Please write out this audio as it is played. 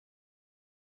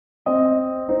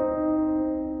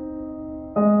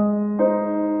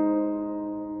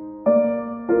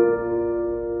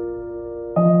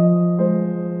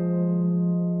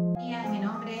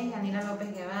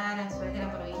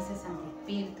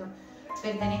esto.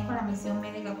 Pertenezco a la Misión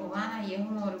Médica Cubana y es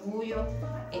un orgullo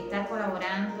estar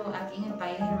colaborando aquí en el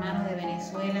país hermano de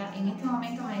Venezuela. En este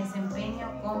momento me desempeño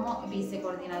como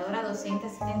vicecoordinadora docente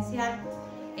asistencial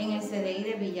en el CDI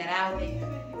de Villaraute.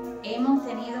 Hemos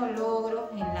tenido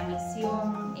logros en la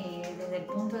misión desde el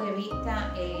punto de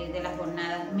vista de las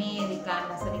jornadas médicas,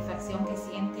 la satisfacción que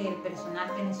siente el personal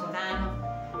venezolano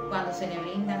cuando se le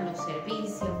brindan los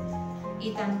servicios,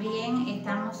 y también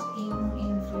estamos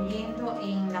influyendo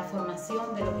en la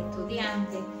formación de los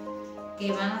estudiantes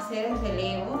que van a ser el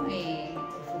relevo, el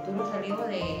futuro relevo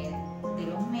de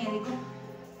los médicos,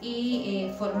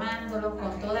 y formándolos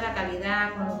con toda la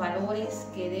calidad, con los valores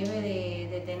que debe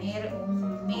de tener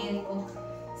un médico,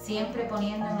 siempre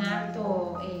poniendo en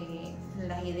alto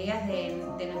las ideas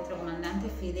de nuestro comandante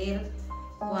Fidel,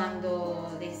 cuando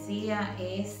decía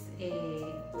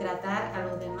tratar a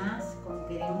los demás como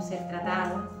queremos ser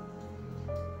tratados.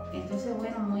 Entonces,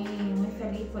 bueno, muy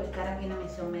feliz por estar aquí en la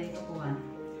Misión Médica Cubana.